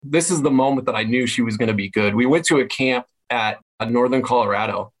this is the moment that I knew she was going to be good. We went to a camp at Northern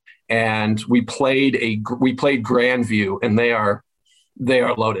Colorado, and we played Grandview, and they are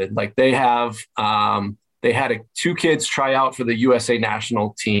loaded. Like they have they had two kids try out for the USA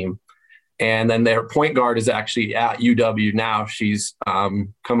national team, and then their point guard is actually at UW now. She's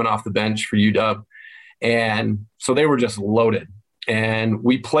coming off the bench for UW, and so they were just loaded. And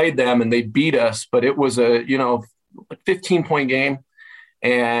we played them, and they beat us, but it was a 15-point game.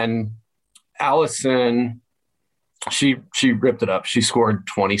 And Allison, she ripped it up. She scored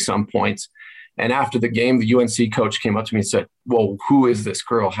 20-some points. And after the game, the UNC coach came up to me and said, "Well, who is this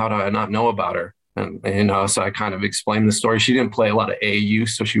girl? How do I not know about her?" And so I kind of explained the story. She didn't play a lot of AAU,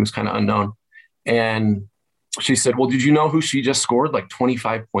 so she was kind of unknown. And she said, "Well, did you know who she just scored like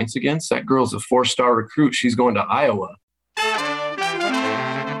 25 points against? That girl's a 4-star recruit. She's going to Iowa."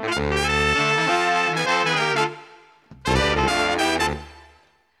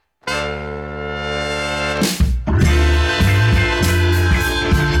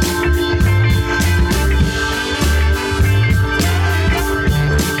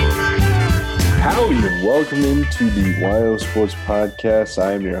 Welcome into the YO Sports Podcast.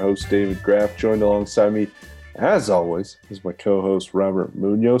 I am your host, David Graff. Joined alongside me, as always, is my co-host, Robert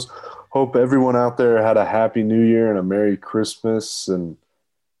Munoz. Hope everyone out there had a happy New Year and a Merry Christmas and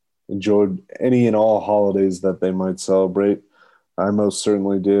enjoyed any and all holidays that they might celebrate. I most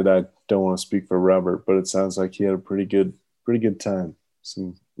certainly did. I don't want to speak for Robert, but it sounds like he had a pretty good time.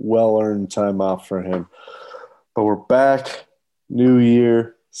 Some well-earned time off for him. But we're back, new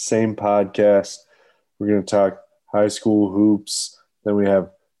year, same podcast. We're going to talk high school hoops. Then we have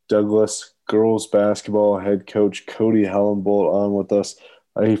Douglas girls basketball head coach Cody Hellenbolt on with us.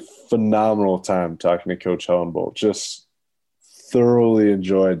 A phenomenal time talking to Coach Hellenbolt. Just thoroughly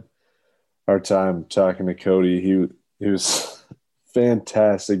enjoyed our time talking to Cody. He was a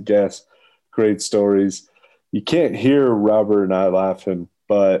fantastic guest, great stories. You can't hear Robert and I laughing,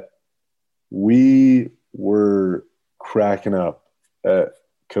 but we were cracking up at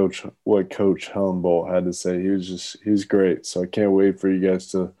what Coach Hellenbolt had to say. He's great. So I can't wait for you guys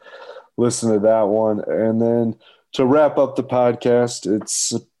to listen to that one. And then to wrap up the podcast,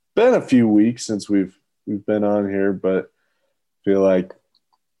 it's been a few weeks since we've been on here, but I feel like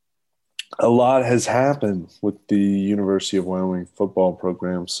a lot has happened with the University of Wyoming football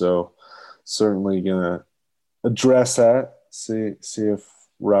program. So certainly gonna address that, see if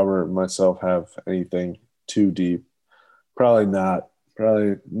Robert and myself have anything too deep. Probably not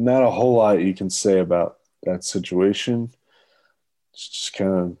a whole lot you can say about that situation. It's just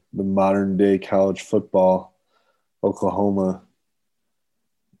kind of the modern day college football, Oklahoma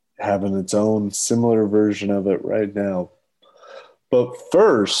having its own similar version of it right now. But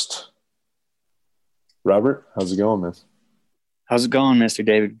first, Robert, how's it going, man? How's it going, Mr.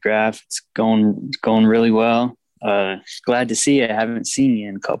 David Graff? It's going really well. Glad to see you. I haven't seen you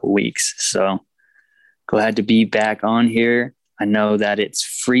in a couple weeks, so glad to be back on here. I know that it's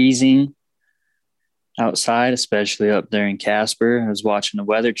freezing outside, especially up there in Casper. I was watching the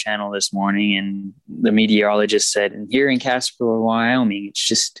Weather Channel this morning, and the meteorologist said, and here in Casper, Wyoming, it's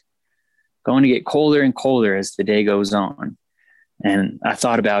just going to get colder and colder as the day goes on. And I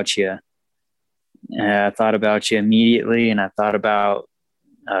thought about you. I thought about you immediately, and I thought about,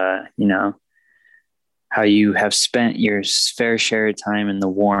 how you have spent your fair share of time in the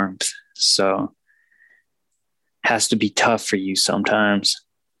warmth. So has to be tough for you sometimes.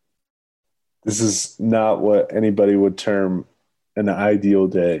 This is not what anybody would term an ideal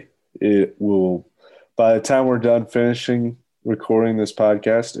day. It will, by the time we're done finishing recording this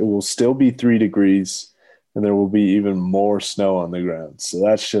podcast, it will still be 3 degrees and there will be even more snow on the ground. So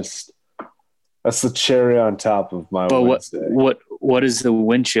that's the cherry on top of my Wednesday. What is the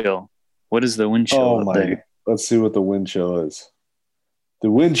wind chill? What is the wind chill up there? Let's see what the wind chill is.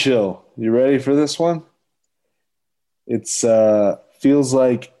 The wind chill. You ready for this one? It's feels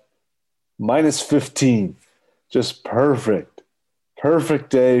like minus 15. Just perfect. Perfect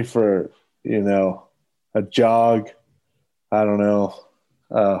day for, a jog. I don't know.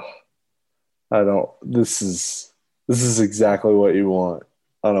 This is exactly what you want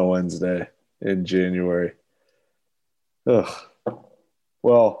on a Wednesday in January. Ugh.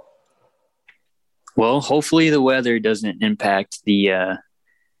 Well, hopefully the weather doesn't impact the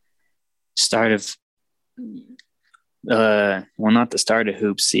start of not the start of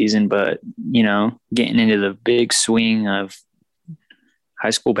hoop season, but getting into the big swing of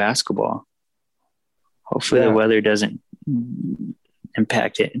high school basketball. Hopefully the weather doesn't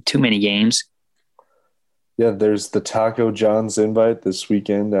impact it too many games. Yeah, there's the Taco John's invite this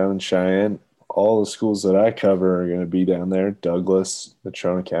weekend down in Cheyenne. all the schools that I cover are going to be down there. Douglas,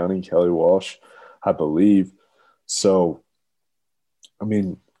 Natrona County, Kelly Walsh, I believe. So, I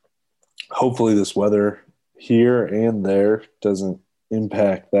mean, hopefully this weather here and there doesn't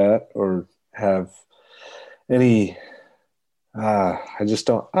impact that or have any I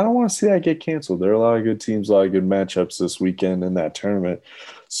don't want to see that get canceled. There are a lot of good teams, a lot of good matchups this weekend in that tournament.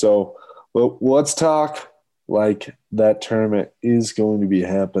 So let's talk like that tournament is going to be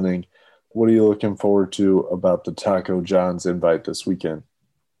happening. What are you looking forward to about the Taco John's invite this weekend?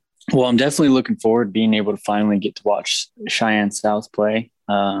 Well, I'm definitely looking forward to being able to finally get to watch Cheyenne South play.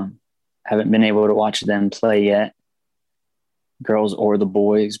 Haven't been able to watch them play yet, girls or the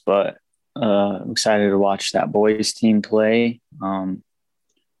boys, but I'm excited to watch that boys team play.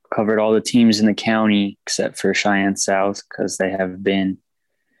 Covered all the teams in the county except for Cheyenne South because they have been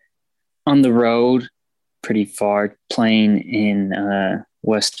on the road pretty far playing in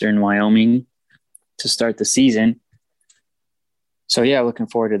Western Wyoming to start the season. So, yeah, looking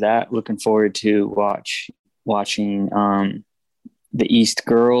forward to that. Looking forward to watching the East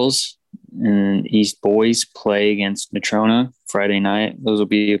girls and East boys play against Natrona Friday night. Those will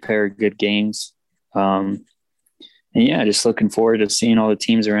be a pair of good games. And yeah, just looking forward to seeing all the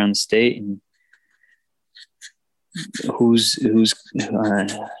teams around the state and who's going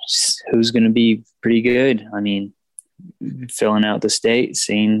to be pretty good. I mean, filling out the state,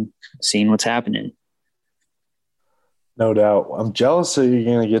 seeing what's happening. No doubt. I'm jealous that you're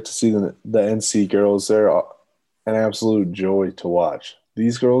going to get to see the NC girls. They're an absolute joy to watch.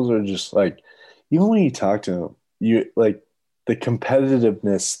 These girls are just like, even when you talk to them, you like the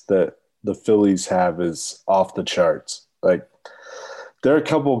competitiveness that the Phillies have is off the charts. Like, there are a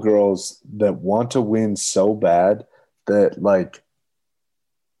couple girls that want to win so bad that, like,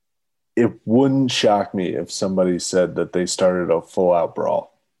 it wouldn't shock me if somebody said that they started a full-out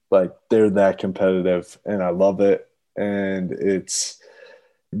brawl. Like, they're that competitive, and I love it. And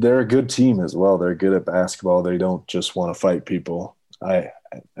they're a good team as well. They're good at basketball. They don't just want to fight people.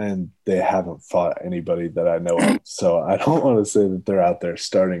 And they haven't fought anybody that I know of. So I don't want to say that they're out there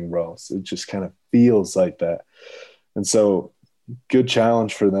starting brawls. It just kind of feels like that. And so good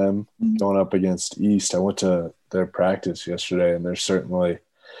challenge for them going up against East. I went to their practice yesterday, and they're certainly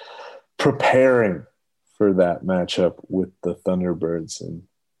preparing for that matchup with the Thunderbirds. And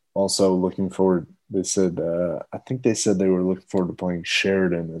also looking forward, they said they were looking forward to playing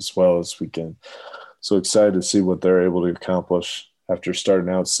Sheridan as well this weekend. So excited to see what they're able to accomplish after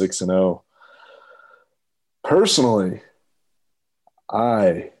starting out 6-0. Personally,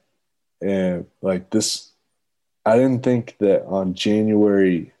 I am like this. I didn't think that on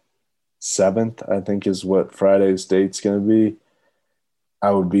January 7th, I think is what Friday's date's going to be,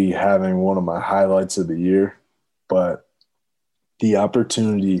 I would be having one of my highlights of the year. But the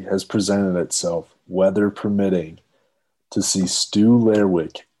opportunity has presented itself, weather permitting, to see Stu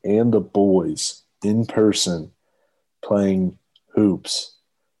Lerwick and the boys in person playing hoops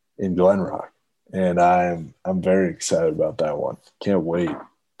in Glen Rock. And I'm very excited about that one. Can't wait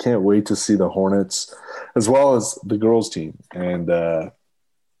to see the Hornets as well as the girls team and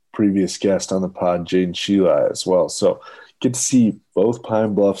previous guest on the pod, Jaden Sheila, as well. So get to see both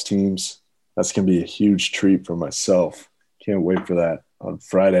Pine Bluffs teams. That's going to be a huge treat for myself. Can't wait for that on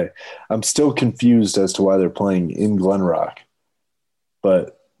Friday. I'm still confused as to why they're playing in Glen Rock,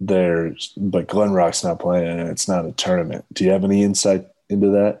 but Glen Rock's not playing and it's not a tournament. Do you have any insight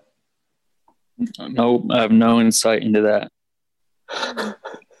into that? No, I have no insight into that.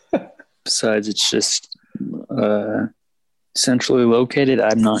 Besides, it's just centrally located.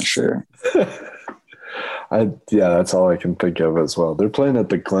 I'm not sure. That's all I can think of as well. They're playing at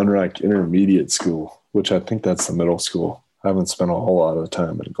the Glen Rock Intermediate School, which I think that's the middle school. I haven't spent a whole lot of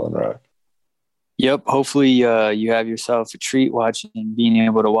time in Glen Rock. Yep. Hopefully you have yourself a treat being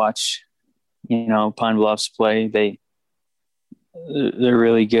able to watch, Pine Bluffs play. They're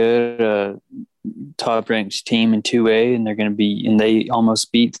really good. Top ranked team in 2A, and they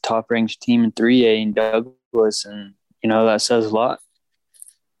almost beat the top ranked team in 3A in Douglas. And, that says a lot.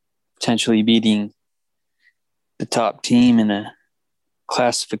 Potentially beating the top team in a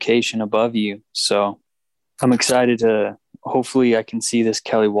classification above you. So I'm excited to, hopefully I can see this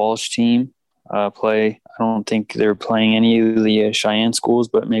Kelly Walsh team play. I don't think they're playing any of the Cheyenne schools,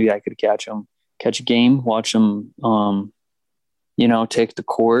 but maybe I could catch a game, watch them, take the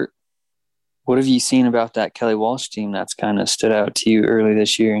court. What have you seen about that Kelly Walsh team that's kind of stood out to you early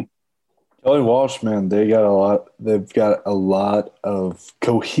this year? Kelly Walsh, man, they've got a lot of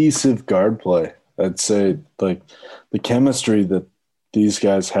cohesive guard play. I'd say like the chemistry that these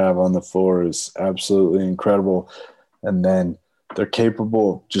guys have on the floor is absolutely incredible. And then they're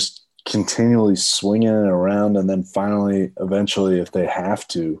capable of just continually swinging it around, and then finally, eventually, if they have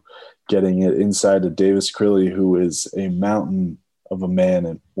to, getting it inside to Davis Crilly, who is a mountain of a man.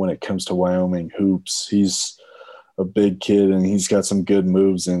 And when it comes to Wyoming hoops, he's a big kid and he's got some good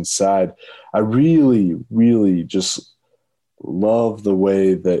moves inside. I really, really just love the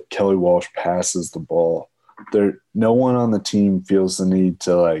way that Kelly Walsh passes the ball. No one on the team feels the need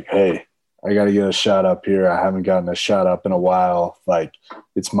to like, hey, I got to get a shot up here. I haven't gotten a shot up in a while. Like,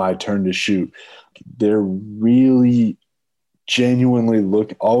 it's my turn to shoot. They're really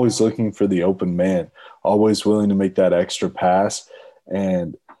genuinely always looking for the open man, always willing to make that extra pass.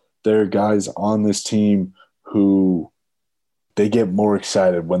 And there are guys on this team who they get more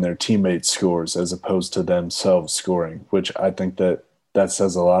excited when their teammate scores as opposed to themselves scoring, which I think that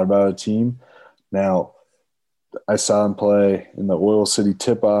says a lot about a team. Now, I saw them play in the Oil City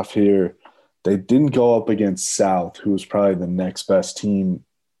tip-off here. They didn't go up against South, who was probably the next best team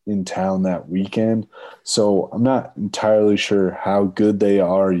in town that weekend. So I'm not entirely sure how good they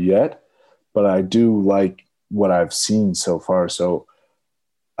are yet, but I do like what I've seen so far. So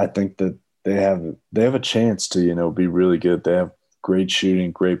I think that they have a chance to, be really good. They have great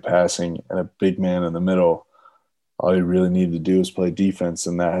shooting, great passing, and a big man in the middle. All you really need to do is play defense,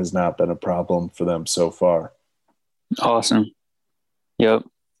 and that has not been a problem for them so far. Awesome. Yep.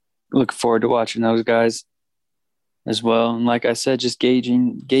 Looking forward to watching those guys as well. And like I said, just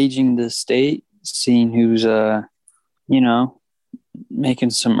gauging the state, seeing who's making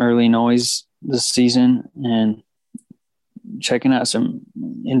some early noise this season, and checking out some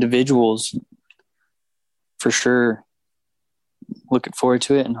individuals for sure. Looking forward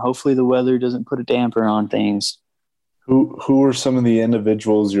to it, and hopefully the weather doesn't put a damper on things. Who are some of the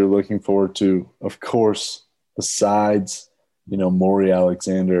individuals you're looking forward to? Of course, besides Maury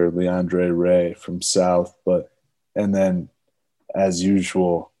Alexander, Leandre Ray from South, and then as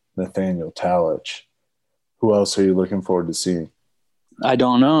usual, Nathaniel Talich. Who else are you looking forward to seeing? I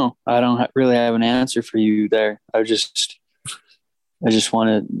don't know. I don't really have an answer for you there. I just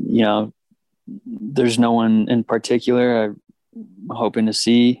want to, there's no one in particular I'm hoping to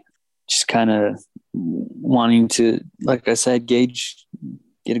see. Just kind of wanting to, like I said, get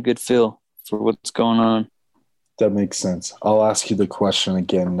a good feel for what's going on. That makes sense. I'll ask you the question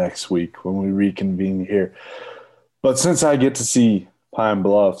again next week when we reconvene here. But since I get to see Pine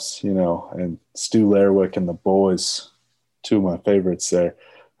Bluffs, and Stu Lerwick and the boys, two of my favorites there,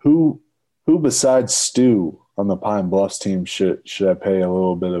 who besides Stu on the Pine Bluffs team should I pay a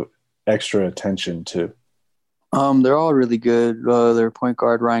little bit of extra attention to? They're all really good. Their point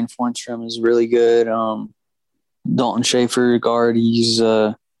guard, Ryan Fornstrom, is really good. Dalton Schaefer, guard, he's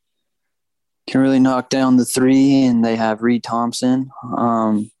can really knock down the three. And they have Reed Thompson,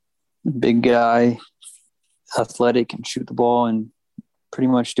 big guy, athletic, can shoot the ball and pretty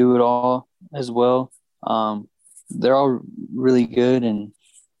much do it all as well. They're all really good and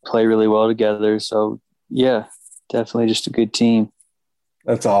play really well together. So, yeah, definitely just a good team.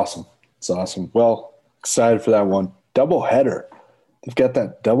 That's awesome. It's awesome. Well, excited for that one. Doubleheader. They've got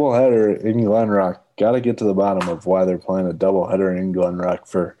that doubleheader in Glen Rock. Got to get to the bottom of why they're playing a doubleheader in Glen Rock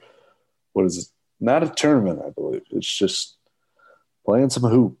for, what is it? Not a tournament, I believe. It's just playing some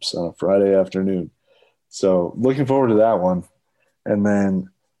hoops on a Friday afternoon. So looking forward to that one. And then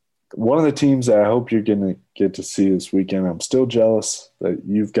one of the teams that I hope you're going to get to see this weekend, I'm still jealous that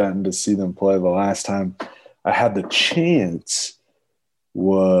you've gotten to see them play. The last time I had the chance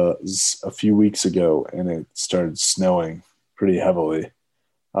was a few weeks ago, and it started snowing pretty heavily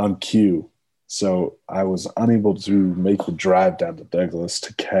on cue. So I was unable to make the drive down to Douglas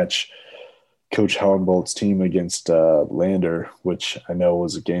to catch Coach Hellenbolt's team against Lander, which I know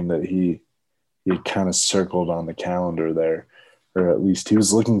was a game that he kind of circled on the calendar there, or at least he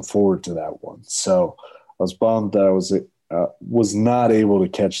was looking forward to that one. So I was bummed that I was not able to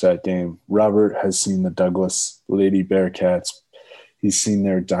catch that game. Robert has seen the Douglas Lady Bearcats. He's seen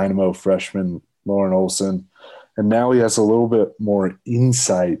their Dynamo freshman, Lauren Olson, and now he has a little bit more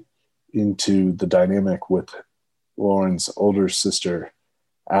insight into the dynamic with Lauren's older sister,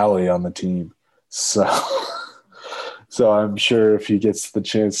 Allie, on the team. So I'm sure if he gets the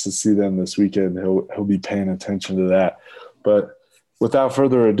chance to see them this weekend, he'll be paying attention to that. But without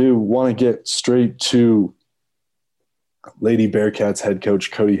further ado, want to get straight to Lady Bearcats head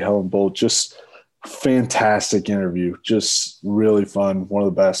coach Cody Hellenbolt. Just fantastic interview, just really fun. One of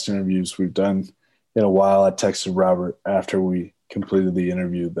the best interviews we've done in a while. I texted Robert after we completed the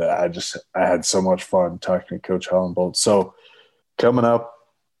interview that I had so much fun talking to Coach Hellenbolt. So coming up,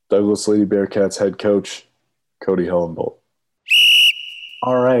 Douglas Lady Bearcats head coach Cody Hellenbolt.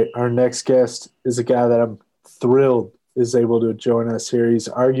 All right, our next guest is a guy that I'm thrilled is able to join us here. He's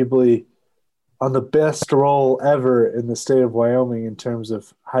arguably on the best role ever in the state of Wyoming in terms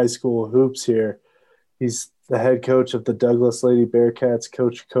of high school hoops here. He's the head coach of the Douglas Lady Bearcats,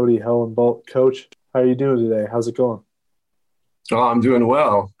 Coach Cody Hellenbolt. Coach, how are you doing today? How's it going? Oh, I'm doing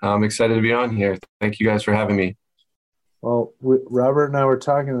well. I'm excited to be on here. Thank you guys for having me. Well, Robert and I were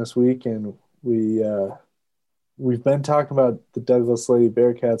talking this week, and we've been talking about the Douglas Lady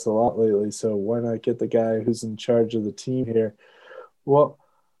Bearcats a lot lately, so why not get the guy who's in charge of the team here? Well,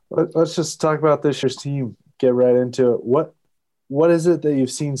 let's just talk about this year's team, get right into it. What is it that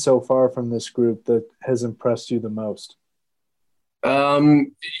you've seen so far from this group that has impressed you the most?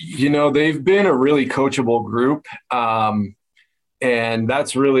 They've been a really coachable group, and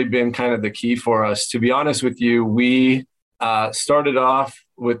that's really been kind of the key for us. To be honest with you, we started off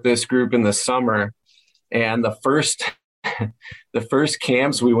with this group in the summer, and the first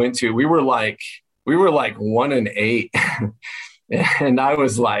camps we went to, we were like 1-8. And I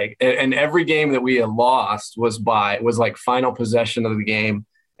was like, and every game that we had lost was like final possession of the game.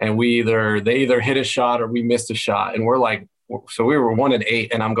 And they either hit a shot or we missed a shot. And so we were 1-8,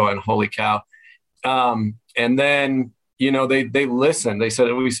 and I'm going, holy cow. And then, they listened. They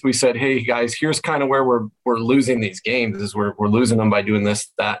said, we said, hey guys, here's kind of where we're losing these games is we're losing them by doing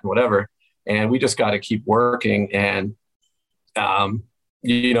this, that, and whatever. And we just got to keep working. And,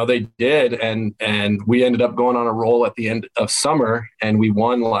 they did. And we ended up going on a roll at the end of summer, and we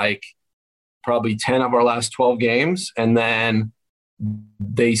won like probably 10 of our last 12 games. And then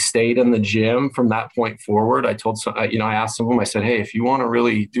they stayed in the gym from that point forward. I asked some of them, I said, hey, if you want to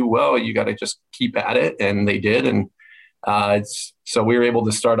really do well, you got to just keep at it. And they did. And so we were able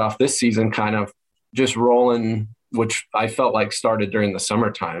to start off this season kind of just rolling, which I felt like started during the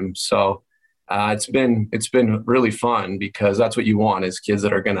summertime. So it's been really fun because that's what you want is kids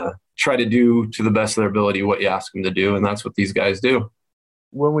that are going to try to do to the best of their ability what you ask them to do. And that's what these guys do.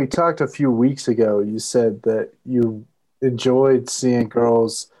 When we talked a few weeks ago, you said that you enjoyed seeing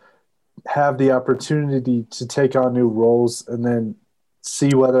girls have the opportunity to take on new roles and then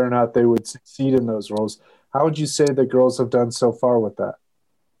see whether or not they would succeed in those roles. How would you say the girls have done so far with that?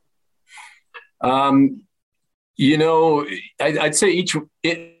 I'd say each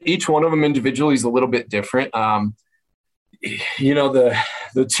one of them individually is a little bit different. The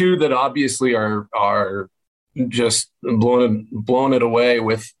two that obviously are just blowing it away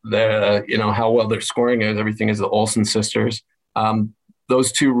with the, how well their scoring is, everything is the Olsen sisters.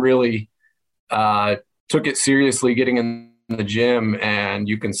 Those two really took it seriously getting in the gym, and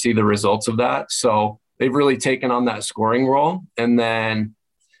you can see the results of that. So they've really taken on that scoring role. And then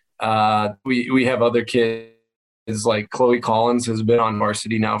we have other kids like Chloe Collins has been on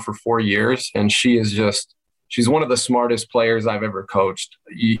varsity now for 4 years, and she's one of the smartest players I've ever coached.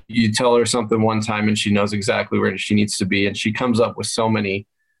 You tell her something one time and she knows exactly where she needs to be. And she comes up with so many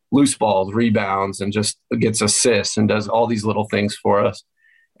loose balls, rebounds, and just gets assists and does all these little things for us.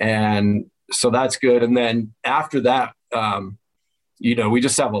 And so that's good. And then after that, we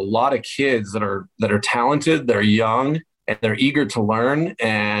just have a lot of kids that are talented, they're young, and they're eager to learn.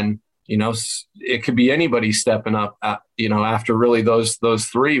 And, it could be anybody stepping up, after really those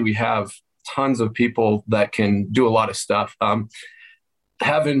three. We have tons of people that can do a lot of stuff.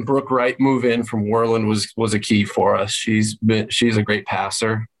 Having Brooke Wright move in from Worland was a key for us. She's a great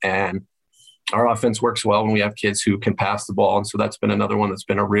passer, and our offense works well when we have kids who can pass the ball. And so that's been another one that's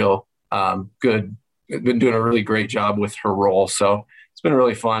been a real been doing a really great job with her role. So it's been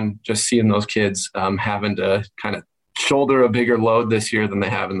really fun just seeing those kids having to kind of shoulder a bigger load this year than they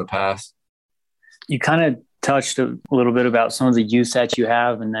have in the past. You kind of touched a little bit about some of the youth that you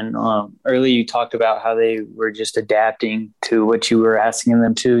have. And then earlier you talked about how they were just adapting to what you were asking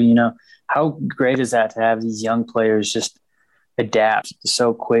them to. How great is that to have these young players just adapt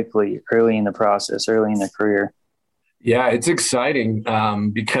so quickly early in the process, early in their career? Yeah, it's exciting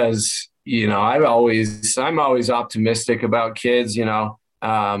because, I'm always optimistic about kids,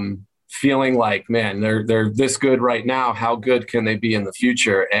 feeling like, man, they're this good right now. How good can they be in the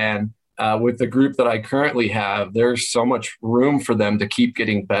future? And with the group that I currently have, there's so much room for them to keep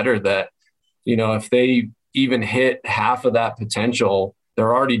getting better that, if they even hit half of that potential,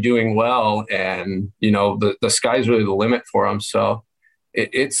 they're already doing well. And, the sky's really the limit for them. So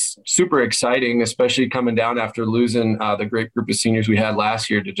it's super exciting, especially coming down after losing the great group of seniors we had last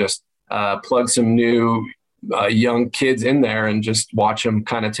year, to just plug some new young kids in there and just watch them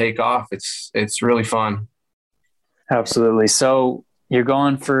kind of take off. It's really fun. Absolutely. So you're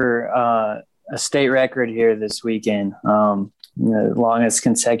going for a state record here this weekend. Longest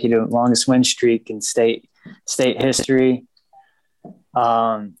win streak in state history.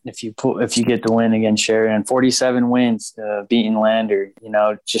 if you get the win against Sheridan, 47 wins, beating Lander,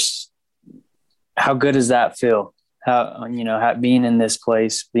 just how good does that feel? How, being in this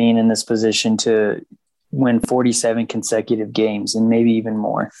place, being in this position to win 47 consecutive games and maybe even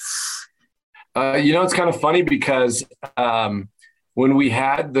more. It's kind of funny because when we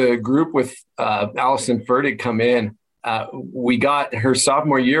had the group with Allison Fertig come in, we got her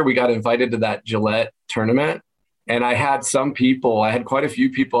sophomore year, we got invited to that Gillette tournament. And I had quite a few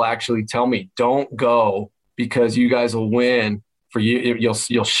people actually tell me, don't go because you guys will win. You'll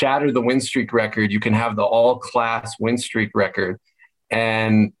shatter the win streak record. You can have the all class win streak record.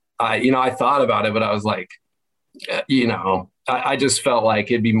 And I thought about it, but I was like, I just felt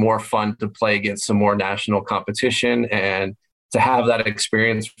like it'd be more fun to play against some more national competition and to have that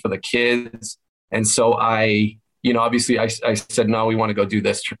experience for the kids. And so obviously I said, no, we want to go do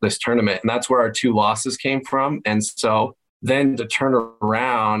this tournament. And that's where our 2 losses came from. And so then to turn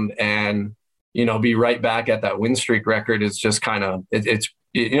around and, be right back at that win streak record is just kind of, it's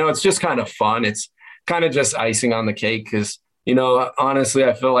just kind of fun. It's kind of just icing on the cake because, honestly,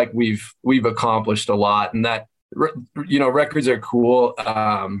 I feel like we've accomplished a lot, and that, records are cool.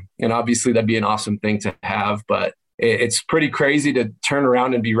 And obviously that'd be an awesome thing to have, but it's pretty crazy to turn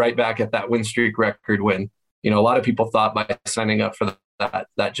around and be right back at that win streak record when, a lot of people thought by signing up for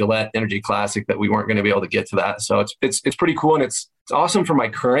that Gillette Energy Classic that we weren't going to be able to get to that. So it's pretty cool. And it's awesome for my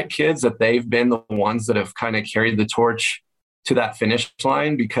current kids that they've been the ones that have kind of carried the torch to that finish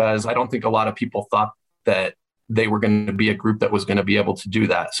line, because I don't think a lot of people thought that they were going to be a group that was going to be able to do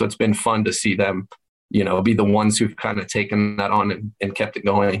that. So it's been fun to see them, be the ones who've kind of taken that on and kept it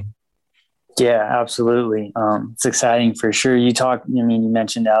going. Yeah, absolutely. It's exciting for sure. You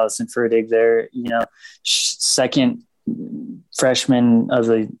mentioned Allison Fertig there, second freshman of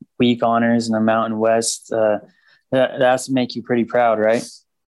the week honors in the Mountain West. That has to make you pretty proud, right?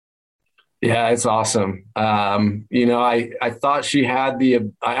 Yeah, it's awesome. I thought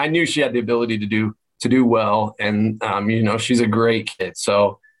I knew she had the ability to do well. And, she's a great kid.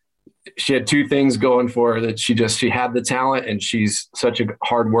 So she had 2 things going for her, that she had the talent, and she's such a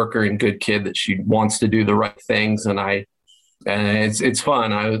hard worker and good kid that she wants to do the right things. And it's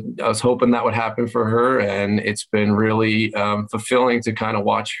fun. I was hoping that would happen for her, and it's been really fulfilling to kind of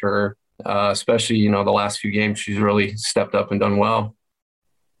watch her, especially, the last few games. She's really stepped up and done well.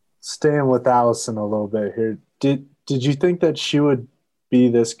 Staying with Allison a little bit here, did you think that she would be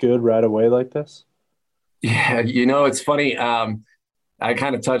this good right away like this? Yeah, it's funny. I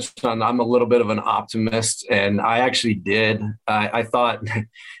kind of touched on, I'm a little bit of an optimist, and I actually did. I thought,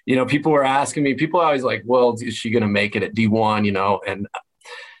 people were asking me, people are always like, well, is she going to make it at D1, and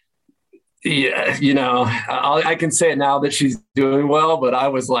yeah, I can say it now that she's doing well, but I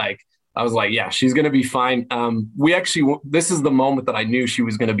was like, yeah, she's going to be fine. This is the moment that I knew she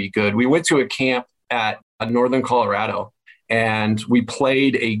was going to be good. We went to a camp at Northern Colorado, and we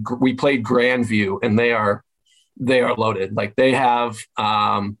played Grandview, and they are loaded. Like they had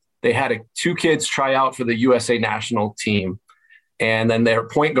 2 kids try out for the USA national team. And then their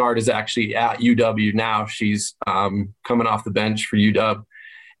point guard is actually at UW now. She's coming off the bench for UW.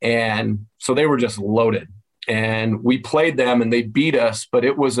 And so they were just loaded. And we played them and they beat us, but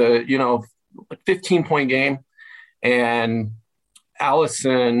it was a, 15-point game. And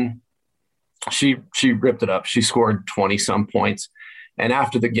Allison, she ripped it up. She scored 20-some points. And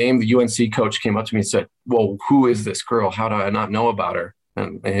after the game, the UNC coach came up to me and said, well, who is this girl? How do I not know about her?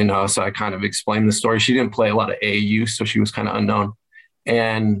 And so I kind of explained the story. She didn't play a lot of AAU, so she was kind of unknown.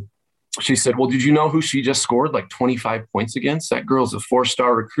 And she said, well, did you know who she just scored like 25 points against? That girl's a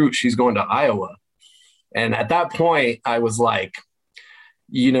 4-star recruit. She's going to Iowa. And at that point, I was like,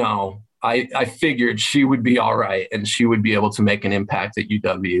 I figured she would be all right and she would be able to make an impact at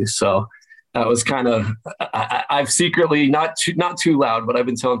UW. So that was kind of, I've secretly, not too loud, but I've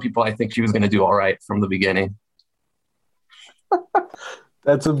been telling people I think she was going to do all right from the beginning.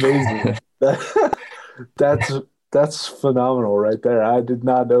 That's amazing. That's phenomenal right there. I did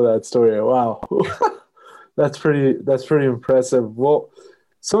not know that story. Wow. That's pretty impressive. Well,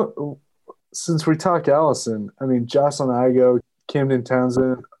 so since we talk Allison, I mean, Jocelyn Igo, Camden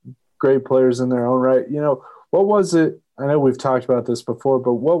Townsend, great players in their own right. What was it? I know we've talked about this before,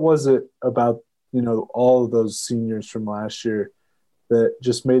 but what was it about, all of those seniors from last year that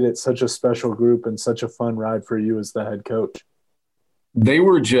just made it such a special group and such a fun ride for you as the head coach? They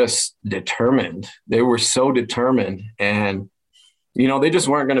were just determined. They were so determined, and, they just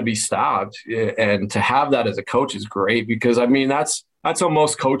weren't going to be stopped. And to have that as a coach is great because, I mean, that's how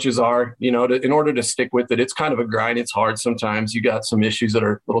most coaches are, in order to stick with it. It's kind of a grind. It's hard sometimes. You got some issues that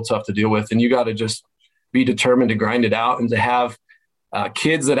are a little tough to deal with, and you got to just be determined to grind it out and to have,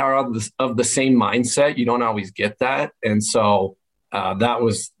 kids that are of the same mindset, you don't always get that. And so that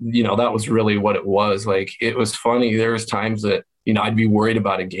was really what it was. Like, it was funny. There was times that, I'd be worried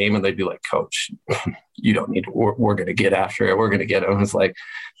about a game and they'd be like, "Coach, you don't need to, we're going to get after it. We're going to get it." It's like,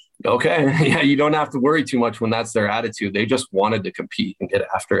 okay, yeah, you don't have to worry too much when that's their attitude. They just wanted to compete and get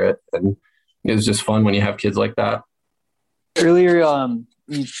after it. And it was just fun when you have kids like that. Earlier,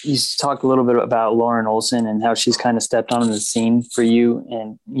 you talked a little bit about Lauren Olson and how she's kind of stepped on the scene for you.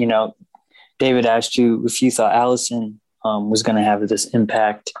 And, David asked you if you thought Allison was going to have this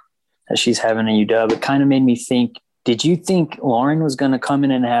impact that she's having at UW. It kind of made me think, did you think Lauren was going to come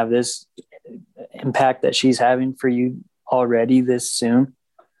in and have this impact that she's having for you already this soon?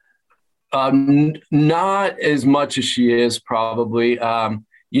 Not as much as she is, probably. When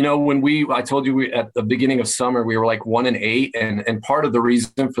I told you at the beginning of summer, we were like 1-8, and part of the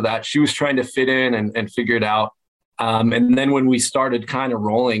reason for that, she was trying to fit in and figure it out. And then when we started kind of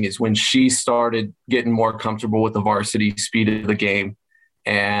rolling is when she started getting more comfortable with the varsity speed of the game.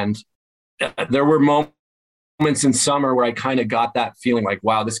 And there were moments in summer where I kind of got that feeling like,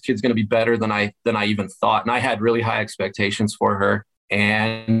 wow, this kid's going to be better than I even thought. And I had really high expectations for her.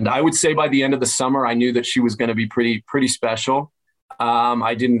 And I would say by the end of the summer, I knew that she was going to be pretty special.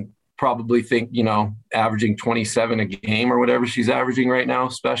 I didn't probably think, averaging 27 a game or whatever she's averaging right now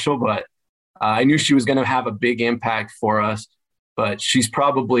special, but I knew she was going to have a big impact for us. But she's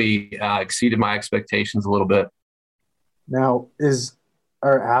probably exceeded my expectations a little bit. Now,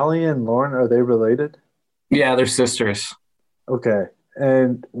 are Allie and Lauren, are they related? Yeah, they're sisters. Okay.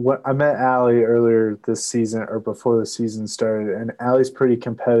 And I met Allie earlier this season or before the season started, and Allie's pretty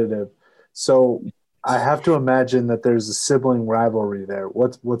competitive. So I have to imagine that there's a sibling rivalry there.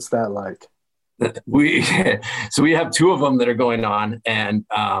 What's that like? We have two of them that are going on, and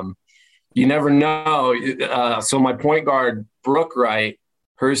you never know. So my point guard, Brooke Wright,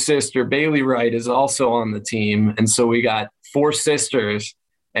 her sister, Bailey Wright, is also on the team. And so we got 4 sisters.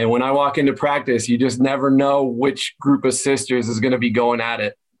 And when I walk into practice, you just never know which group of sisters is going to be going at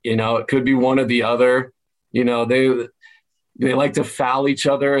it. It could be one or the other. They like to foul each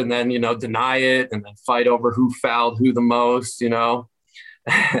other and then, deny it and then fight over who fouled who the most,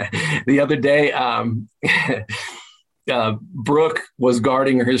 The other day, Brooke was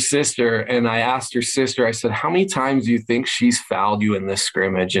guarding her sister, and I asked her sister, I said, "How many times do you think she's fouled you in this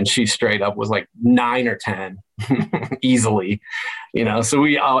scrimmage?" And she straight up was like 9 or 10 easily, so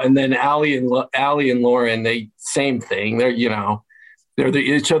and then Allie and Lauren, they same thing. They're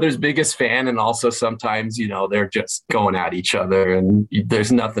each other's biggest fan. And also sometimes, they're just going at each other, and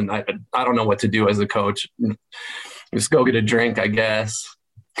there's nothing, I don't know what to do as a coach. Just go get a drink, I guess.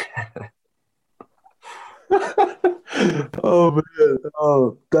 Oh man.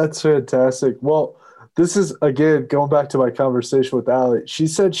 Oh, that's fantastic. Well, this is, again, going back to my conversation with Allie. She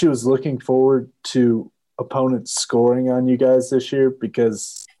said she was looking forward to opponents scoring on you guys this year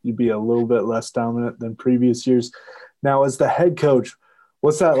because you'd be a little bit less dominant than previous years. Now, as the head coach,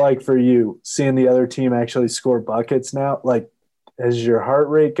 what's that like for you, seeing the other team actually score buckets now? Like, has your heart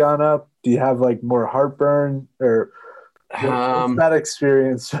rate gone up? Do you have like more heartburn, or what's that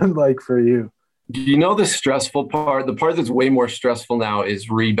experience been like for you? The stressful part, the part that's way more stressful now is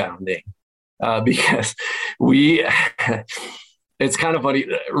rebounding, because it's kind of funny.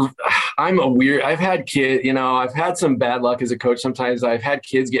 I've had kids, I've had some bad luck as a coach. Sometimes I've had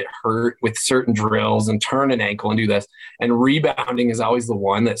kids get hurt with certain drills and turn an ankle and do this. And rebounding is always the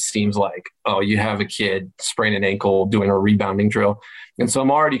one that seems like, oh, you have a kid sprain an ankle doing a rebounding drill. And so I'm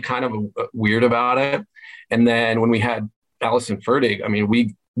already kind of weird about it. And then when we had Allison Fertig,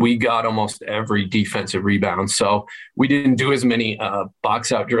 we got almost every defensive rebound. So we didn't do as many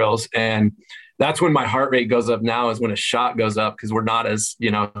box out drills. And that's when my heart rate goes up now, is when a shot goes up, because we're not as,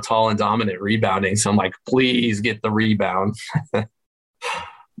 tall and dominant rebounding. So I'm like, please get the rebound.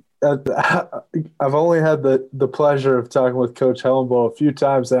 I've only had the pleasure of talking with Coach Hellenbowl a few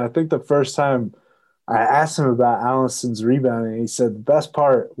times. And I think the first time I asked him about Allison's rebounding, he said, the best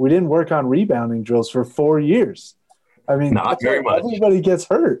part, we didn't work on rebounding drills for 4 years. Not very much. Everybody gets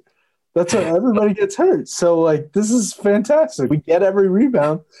hurt. That's why everybody gets hurt. So, like, this is fantastic. We get every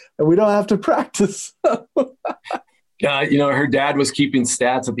rebound, and we don't have to practice. Her dad was keeping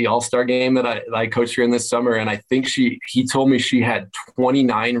stats at the All-Star game that I coached her in this summer, and I think he told me she had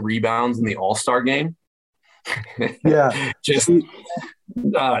 29 rebounds in the All-Star game. Yeah. Just, you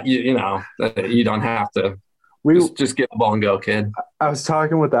don't have to. Just get the ball and go, kid. I was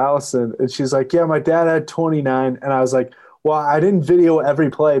talking with Allison, and she's like, yeah, my dad had 29. And I was like, well, I didn't video every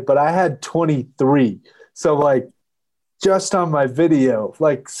play, but I had 23. So, like, just on my video.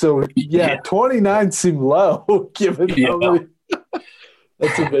 Like, so, yeah. 29 seemed low given how many.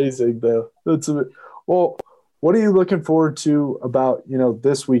 That's amazing, though. Well, what are you looking forward to about,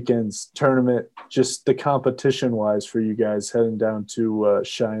 this weekend's tournament, just the competition-wise for you guys heading down to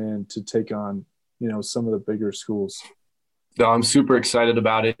Cheyenne to take on, some of the bigger schools? No, I'm super excited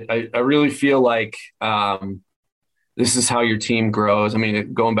about it. I really feel like this is how your team grows. I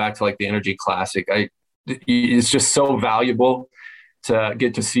mean, going back to like the Energy Classic, it's just so valuable to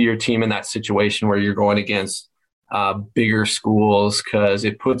get to see your team in that situation where you're going against bigger schools, because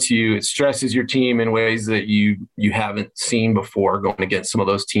it stresses your team in ways that you haven't seen before, going against some of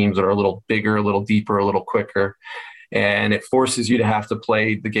those teams that are a little bigger, a little deeper, a little quicker. And it forces you to have to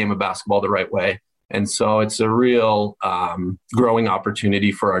play the game of basketball the right way. And so it's a real growing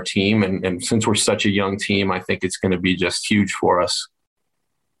opportunity for our team. And since we're such a young team, I think it's going to be just huge for us.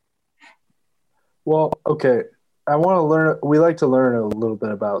 Well, okay. We like to learn a little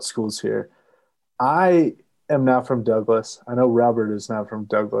bit about schools here. I am not from Douglas. I know Robert is not from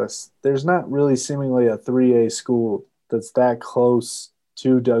Douglas. There's not really seemingly a 3A school that's that close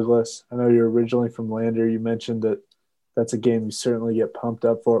to Douglas. I know you're originally from Lander. You mentioned that that's a game you certainly get pumped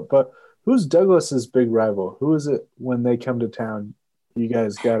up for. But who's Douglas's big rival? Who is it when they come to town? You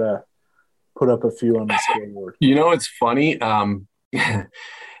guys got to put up a few on the scoreboard. It's funny.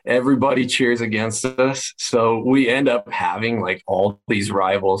 Everybody cheers against us. So we end up having like all these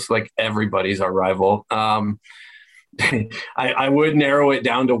rivals, like everybody's our rival. I would narrow it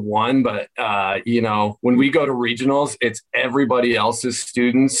down to one, but when we go to regionals, it's everybody else's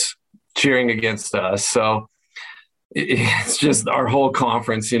students cheering against us. So it's just our whole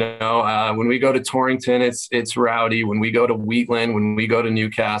conference, when we go to Torrington, it's rowdy. When we go to Wheatland, when we go to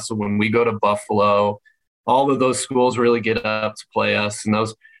Newcastle, when we go to Buffalo, all of those schools really get up to play us. And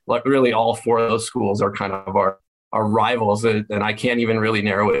those, like, really all four of those schools are kind of our rivals. And I can't even really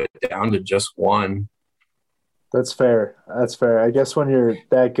narrow it down to just one. That's fair. I guess when you're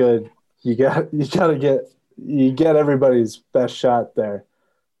that good, you get everybody's best shot there.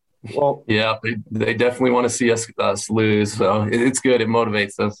 Well, yeah, they definitely want to see us lose. So it's good. It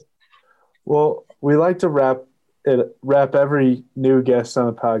motivates us. Well, we like to wrap every new guest on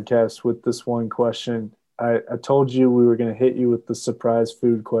the podcast with this one question. I told you we were going to hit you with the surprise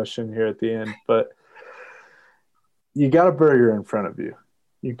food question here at the end, but you got a burger in front of you.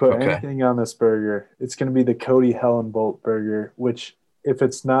 You put anything on this burger, it's going to be the Cody Hellenbolt burger, which if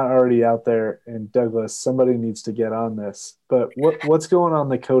it's not already out there in Douglas, somebody needs to get on this. But what's going on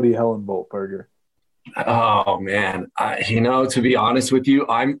the Cody Hellenbolt burger? Oh man, to be honest with you,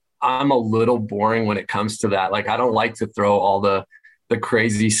 I'm a little boring when it comes to that. Like, I don't like to throw all the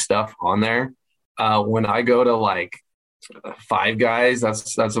crazy stuff on there. When I go to like Five Guys,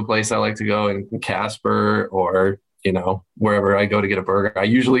 that's a place I like to go in Casper, or wherever I go to get a burger. I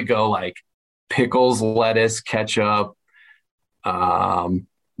usually go like pickles, lettuce, ketchup,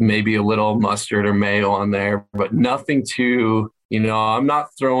 maybe a little mustard or mayo on there, but nothing too, I'm not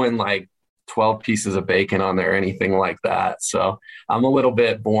throwing like 12 pieces of bacon on there or anything like that. So I'm a little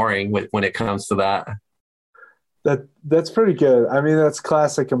bit boring when it comes to that. That's pretty good. I mean, that's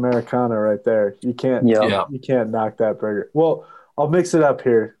classic Americana right there. You can't knock that burger. Well, I'll mix it up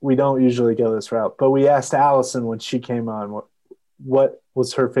here. We don't usually go this route, but we asked Allison when she came on what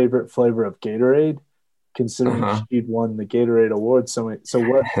was her favorite flavor of Gatorade, considering she'd won the Gatorade award. So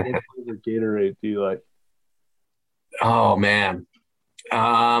what flavor Gatorade do you like? Oh man.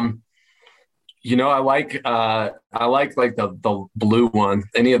 I like like the blue one.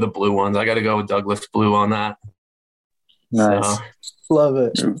 Any of the blue ones. I got to go with Douglas Blue on that. Nice. So. Love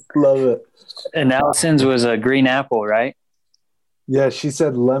it. And Allison's was a green apple, right? Yeah, she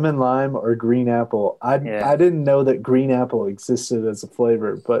said lemon lime or green apple. I didn't know that green apple existed as a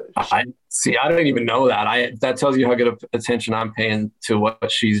flavor, but I didn't even know that. That tells you how good of attention I'm paying to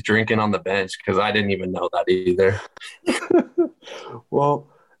what she's drinking on the bench, because I didn't even know that either. Well,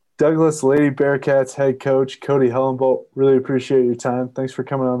 Douglas Lady Bearcats head coach Cody Hellenbolt, really appreciate your time. Thanks for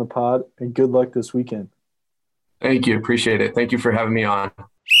coming on the pod, and good luck this weekend. Thank you. Appreciate it. Thank you for having me on.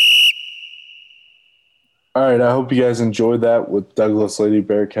 All right, I hope you guys enjoyed that with Douglas Lady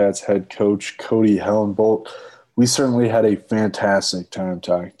Bearcats head coach Cody Hellenbolt. We certainly had a fantastic time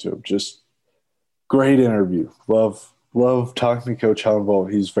talking to him. Just great interview. Love talking to Coach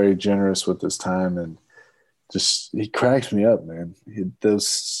Hellenbolt. He's very generous with his time, and just he cracks me up, man. Those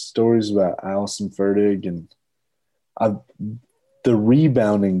stories about Allison Fertig and the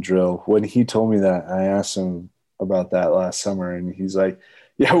rebounding drill. When he told me that, I asked him about that last summer, and he's like,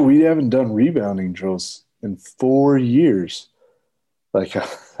 yeah, we haven't done rebounding drills in 4 years. Like,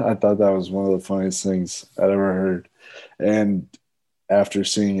 I thought that was one of the funniest things I'd ever heard. And after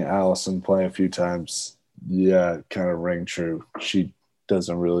seeing Allison play a few times, yeah, it kind of rang true. She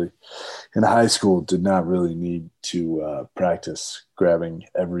doesn't really – in high school did not really need to practice grabbing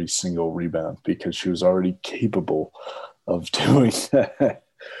every single rebound because she was already capable of doing that.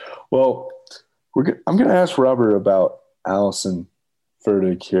 Well, I'm going to ask Robert about Allison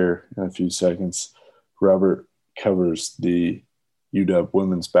Fertig here in a few seconds. Robert covers the UW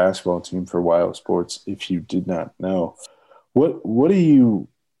women's basketball team for Wild Sports. If you did not know, what have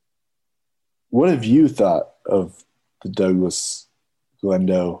you thought of the Douglas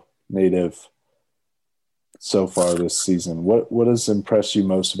Glendo native so far this season? What has impressed you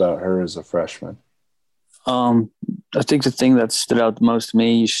most about her as a freshman? I think the thing that stood out the most to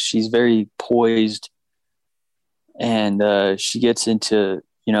me, she's very poised, and she gets into,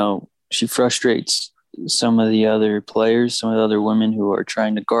 she frustrates some of the other players, some of the other women who are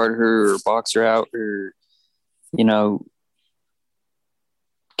trying to guard her or box her out or,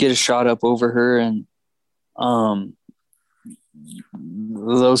 get a shot up over her. And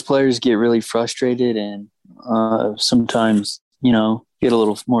those players get really frustrated and sometimes, get a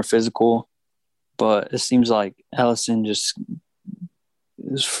little more physical. But it seems like Allison just,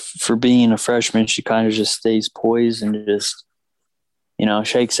 for being a freshman, she kind of just stays poised and just,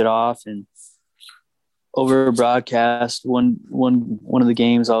 shakes it off. And over a broadcast, one of the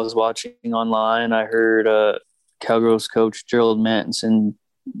games I was watching online, I heard Cowgirls coach Gerald Mattinson,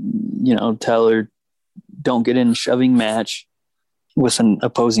 tell her, don't get in a shoving match with an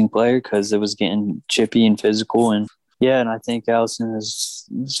opposing player because it was getting chippy and physical. And I think Allison is,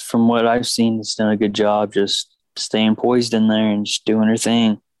 from what I've seen, has done a good job just staying poised in there and just doing her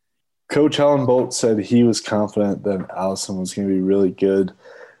thing. Coach Alan Bolt said he was confident that Allison was going to be really good,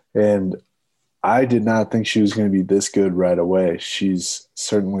 and I did not think she was going to be this good right away. She's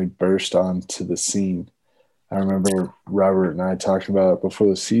certainly burst onto the scene. I remember Robert and I talking about it before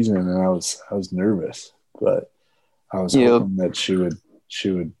the season, and I was nervous, but I was hoping that she would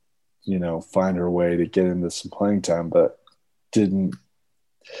find her way to get into some playing time, but didn't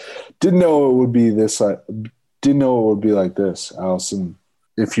know it would be this. Didn't know it would be like this. Allison,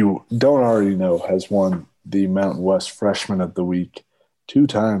 if you don't already know, has won the Mountain West Freshman of the Week 2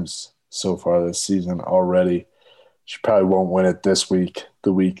 times so far this season already. She probably won't win it this week,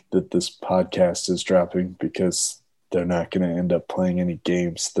 the week that this podcast is dropping, because they're not going to end up playing any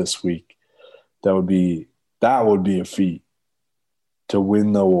games this week. That would be a feat to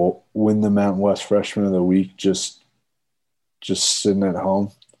win the Mountain West Freshman of the Week just sitting at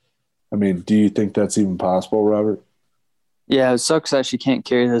home. I mean, do you think that's even possible, Robert? Yeah, it sucks that she can't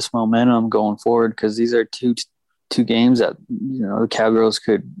carry this momentum going forward because these are two games that, the Cowgirls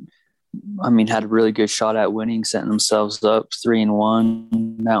could, had a really good shot at winning, setting themselves up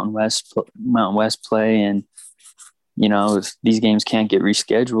 3-1 Mountain West play. And, if these games can't get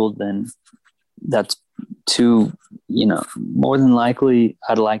rescheduled, then that's 2, more than likely,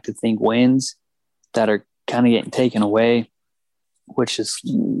 I'd like to think, wins that are kind of getting taken away, which is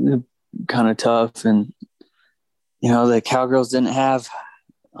kind of tough. And, the Cowgirls didn't have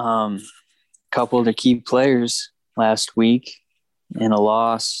a couple of their key players last week in a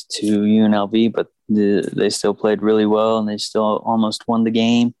loss to UNLV, but they still played really well and they still almost won the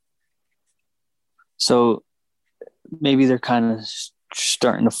game. So maybe they're kind of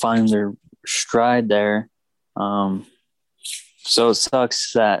starting to find their stride there. So it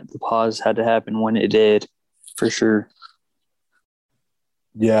sucks that the pause had to happen when it did, for sure.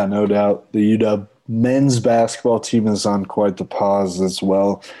 Yeah, no doubt. The UW men's basketball team is on quite the pause as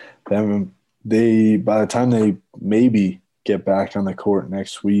well. They by the time they maybe get back on the court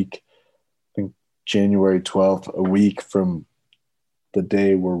next week, I think January 12th, a week from the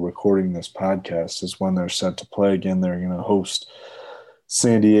day we're recording this podcast, is when they're set to play again. They're going to host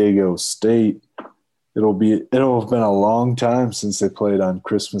San Diego State. It'll have been a long time since they played on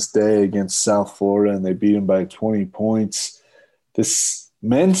Christmas Day against South Florida, and they beat them by 20 points. This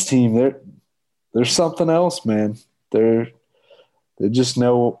men's team, they're something else, man. They just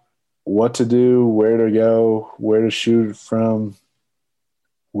know what to do, where to go, where to shoot from,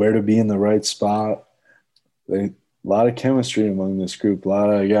 where to be in the right spot. A lot of chemistry among this group. A lot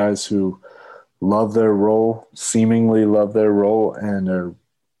of guys who seemingly love their role, and are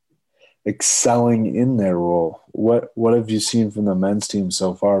excelling in their role. What have you seen from the men's team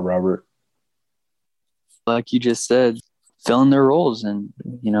so far, Robert? Like you just said, filling their roles. And,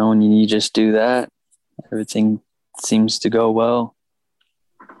 when you just do that, everything seems to go well.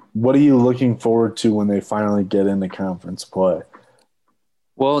 What are you looking forward to when they finally get into conference play?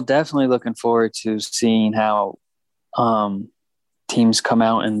 Well, definitely looking forward to seeing how teams come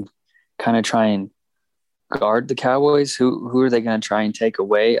out and kind of try and guard the Cowboys. Who are they going to try and take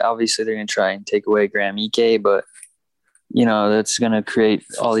away? Obviously, they're going to try and take away Graham Ike, but that's going to create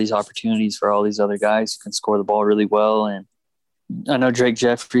all these opportunities for all these other guys who can score the ball really well. And I know Drake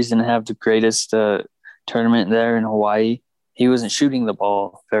Jeffries didn't have the greatest tournament there in Hawaii. He wasn't shooting the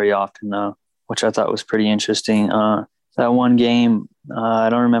ball very often, though, which I thought was pretty interesting. That one game, I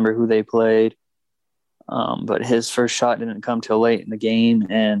don't remember who they played, but his first shot didn't come till late in the game,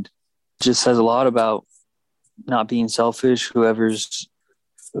 and just says a lot about not being selfish. Whoever's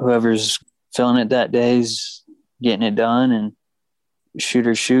feeling it that day is getting it done, and shoot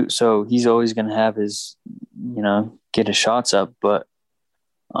or shoot. So he's always going to have his, get his shots up. But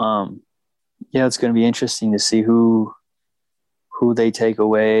it's going to be interesting to see who they take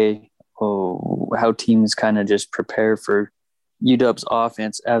away, how teams kind of just prepare for UW's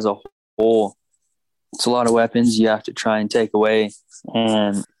offense as a whole. It's a lot of weapons you have to try and take away,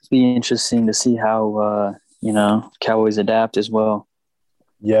 and it'll be interesting to see how Cowboys adapt as well.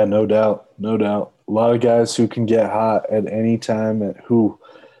 Yeah, no doubt. A lot of guys who can get hot at any time and who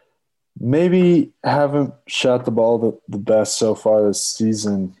maybe haven't shot the ball the best so far this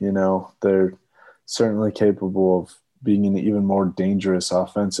season. They're certainly capable of being an even more dangerous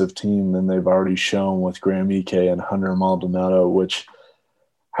offensive team than they've already shown with Graham Ike and Hunter Maldonado, which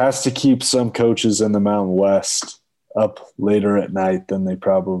has to keep some coaches in the Mountain West up later at night than they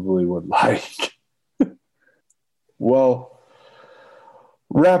probably would like. Well,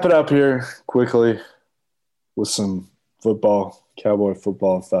 wrap it up here quickly with some Cowboy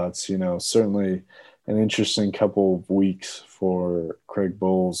football thoughts. Certainly an interesting couple of weeks for Craig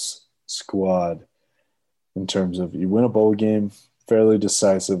Bohl's squad in terms of you win a bowl game fairly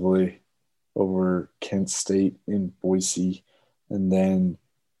decisively over Kent State in Boise, and then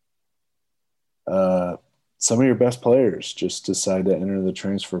some of your best players just decide to enter the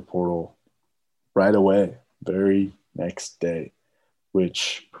transfer portal right away, very next day,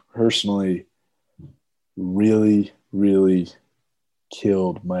 which personally really, really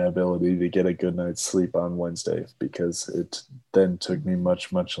killed my ability to get a good night's sleep on Wednesday, because it then took me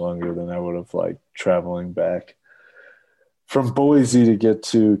much, much longer than I would have liked traveling back from Boise to get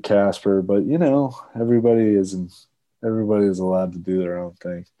to Casper. But, everybody is allowed to do their own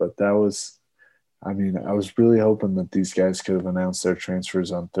thing. But I was really hoping that these guys could have announced their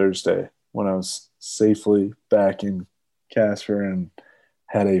transfers on Thursday when I was safely back in Casper and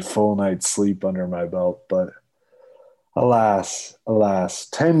had a full night's sleep under my belt. But alas,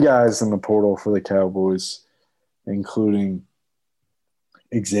 10 guys in the portal for the Cowboys, including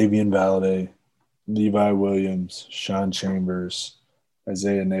Xavier Valade, Levi Williams, Sean Chambers,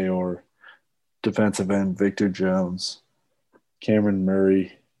 Isaiah Nayor, defensive end Victor Jones, Cameron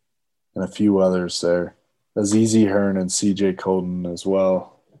Murray, and a few others there. Azizi Hearn and CJ Colton as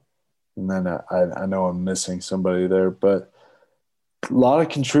well. And then I know I'm missing somebody there, but a lot of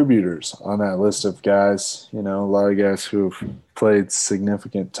contributors on that list of guys, a lot of guys who've played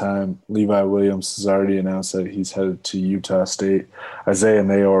significant time. Levi Williams has already announced that he's headed to Utah State. Isaiah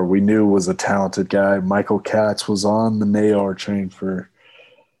Nayor, we knew was a talented guy. Michael Katz was on the Nayor train for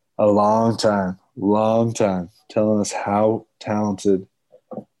a long time, telling us how talented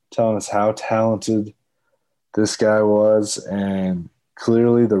this guy was. And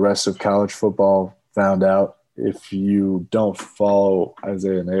clearly the rest of college football found out. If you don't follow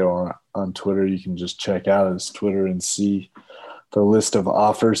Isaiah Nayor on Twitter, you can just check out his Twitter and see the list of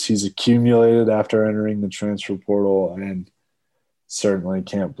offers he's accumulated after entering the transfer portal, and certainly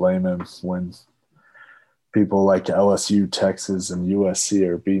can't blame him when people like LSU, Texas, and USC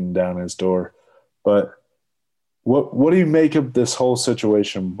are beating down his door. But what do you make of this whole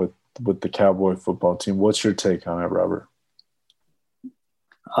situation with the Cowboy football team? What's your take on it, Robert?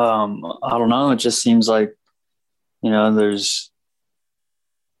 I don't know. It just seems like, there's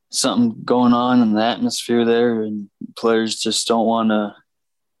something going on in the atmosphere there, and players just don't want to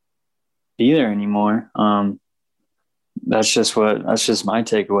be there anymore. That's just my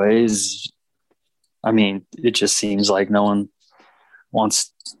takeaway is, it just seems like no one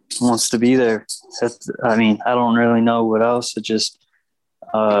wants to be there. I don't really know what else. It just,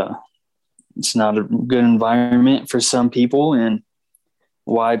 it's not a good environment for some people, and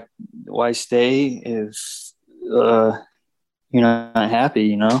why stay if you're not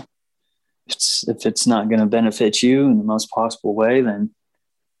happy? If it's not going to benefit you in the most possible way, then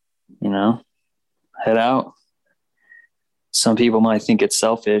head out. Some people might think it's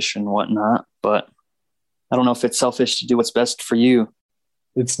selfish and whatnot, but I don't know if it's selfish to do what's best for you.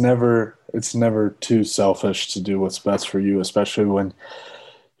 It's never too selfish to do what's best for you, especially when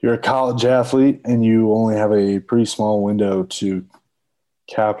you're a college athlete and you only have a pretty small window to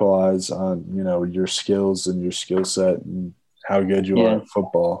capitalize on, your skills and your skill set and how good you are at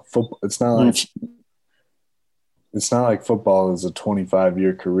football. It's not like it's not like football is a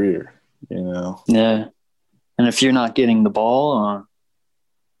 25-year career, you know? Yeah. And if you're not getting the ball,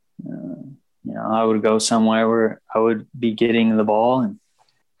 I would go somewhere where I would be getting the ball and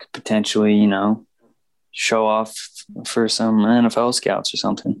could potentially, show off for some NFL scouts or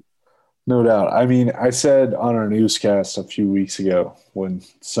something. No doubt. I mean, I said on our newscast a few weeks ago when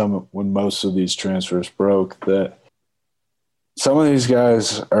most of these transfers broke that some of these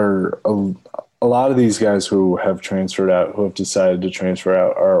guys are a lot of these guys who have transferred out, who have decided to transfer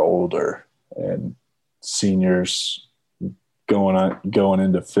out, are older and seniors going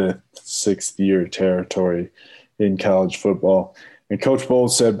into fifth, sixth year territory in college football. And Coach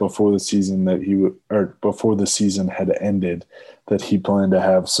Bowles said before the season before the season had ended that he planned to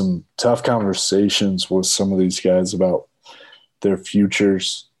have some tough conversations with some of these guys about their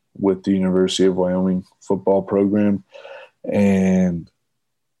futures with the University of Wyoming football program. And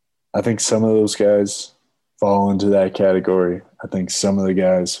I think some of those guys fall into that category. I think some of the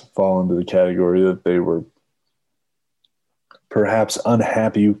guys fall into the category that they were perhaps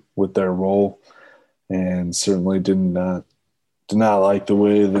unhappy with their role and certainly did not like the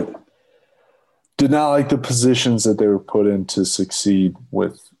positions that they were put in to succeed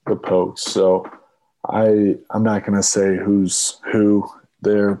with the Pokes. So I'm not going to say who's who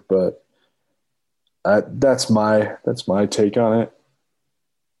there, but that's my take on it.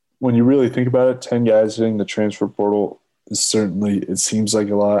 When you really think about it, 10 guys hitting the transfer portal is certainly, it seems like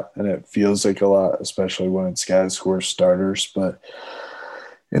a lot and it feels like a lot, especially when it's guys who are starters. But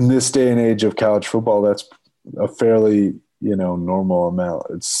in this day and age of college football, that's a fairly, normal amount.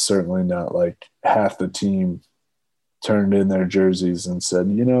 It's certainly not like half the team turned in their jerseys and said,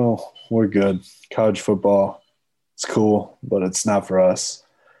 we're good. College football, it's cool, but it's not for us.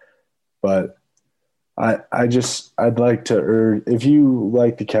 But I'd like to urge, if you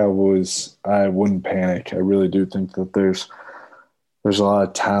like the Cowboys, I wouldn't panic. I really do think that there's a lot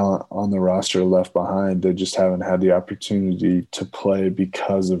of talent on the roster left behind. They just haven't had the opportunity to play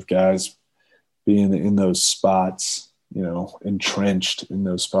because of guys being in those spots, entrenched in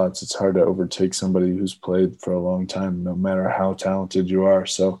those spots. It's hard to overtake somebody who's played for a long time, no matter how talented you are.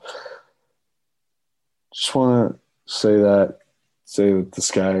 So just want to say that the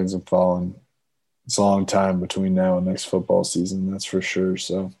sky hasn't fallen. It's a long time between now and next football season, that's for sure.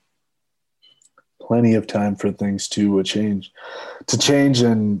 So plenty of time for things to change.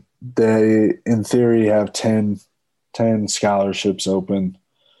 And they, in theory, have 10 scholarships open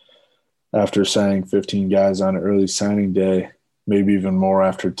after signing 15 guys on early signing day, maybe even more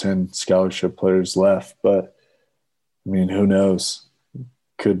after 10 scholarship players left. But, I mean, who knows?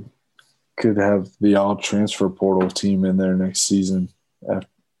 Could have the all transfer portal team in there next season.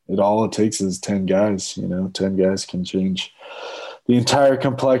 All it takes is 10 guys. 10 guys can change the entire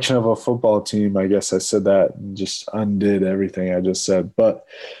complexion of a football team. I guess I said that and just undid everything I just said. But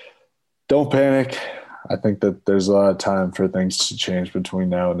don't panic. I think that there's a lot of time for things to change between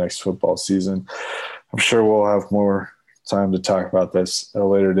now and next football season. I'm sure we'll have more time to talk about this at a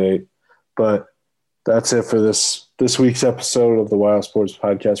later date. But that's it for this week's episode of the Wild Sports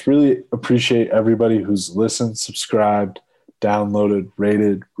Podcast. Really appreciate everybody who's listened, subscribed, downloaded,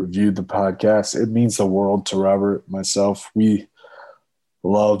 rated, reviewed the podcast. It means the world to Robert, myself. We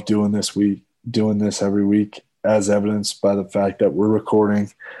love doing this every week, as evidenced by the fact that we're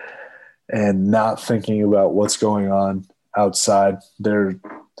recording and not thinking about what's going on outside there.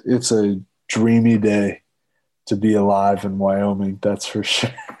 It's a dreamy day to be alive in Wyoming, that's for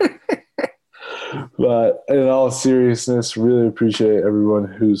sure. But in all seriousness, really appreciate everyone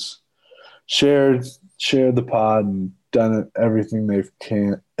who's shared the pod and done everything they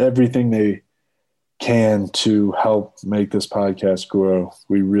can to help make this podcast grow.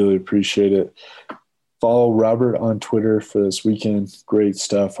 We really appreciate it. Follow Robert on Twitter for this weekend. Great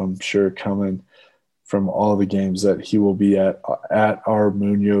stuff, I'm sure, coming from all the games that he will be at R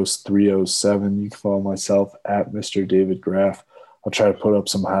Munoz 307. You can follow myself at Mr. David Graff. I'll try to put up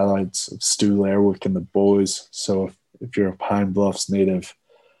some highlights of Stu Lairwick and the boys. So if you're a Pine Bluffs native,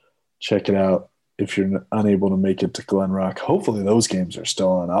 check it out. If you're unable to make it to Glen Rock, hopefully those games are still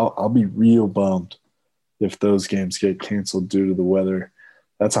on. I'll be real bummed if those games get canceled due to the weather.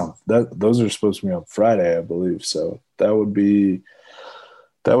 Those are supposed to be on Friday, I believe. So that would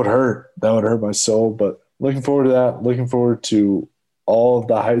hurt. That would hurt my soul. But looking forward to that. Looking forward to all of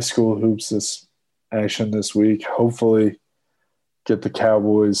the high school hoops this week. Hopefully get the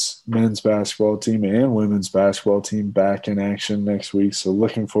Cowboys men's basketball team and women's basketball team back in action next week. So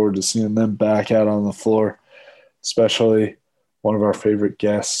looking forward to seeing them back out on the floor, especially one of our favorite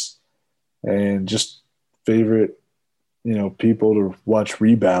guests and just favorite people to watch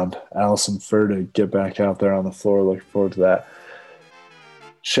rebound. Allison Fur to get back out there on the floor. Looking forward to that.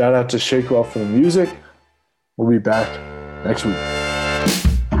 Shout out to Shakewell for the music. We'll be back next week.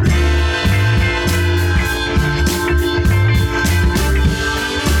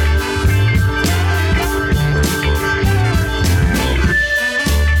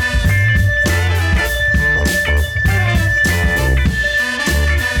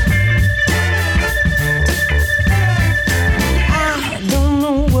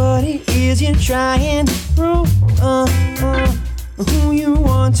 Trying to prove who you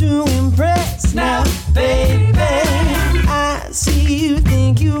want to impress now, baby. I see you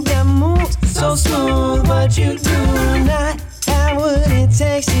think you've got moves so smooth, but you do not have what it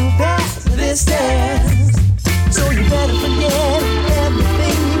takes to pass this test. So you better forget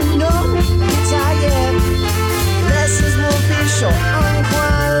everything you know. You're tired. Lessons won't be short on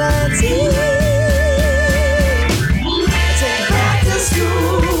quality. Take it back to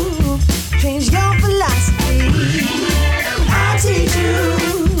school. Change your philosophy. I'll teach you,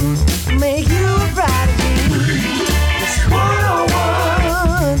 make you a prodigy. It's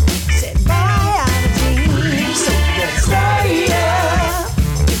 101, said biology. So you better study up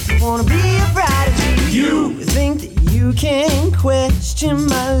if you wanna be a prodigy. You think that you can question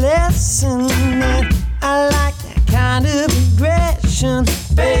my lesson, and I like that kind of aggression,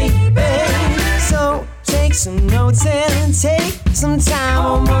 baby. So take some notes and take some time,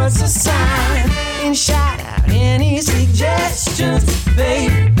 homework's assigned, and shout out any suggestions,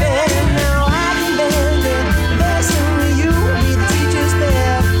 baby. Now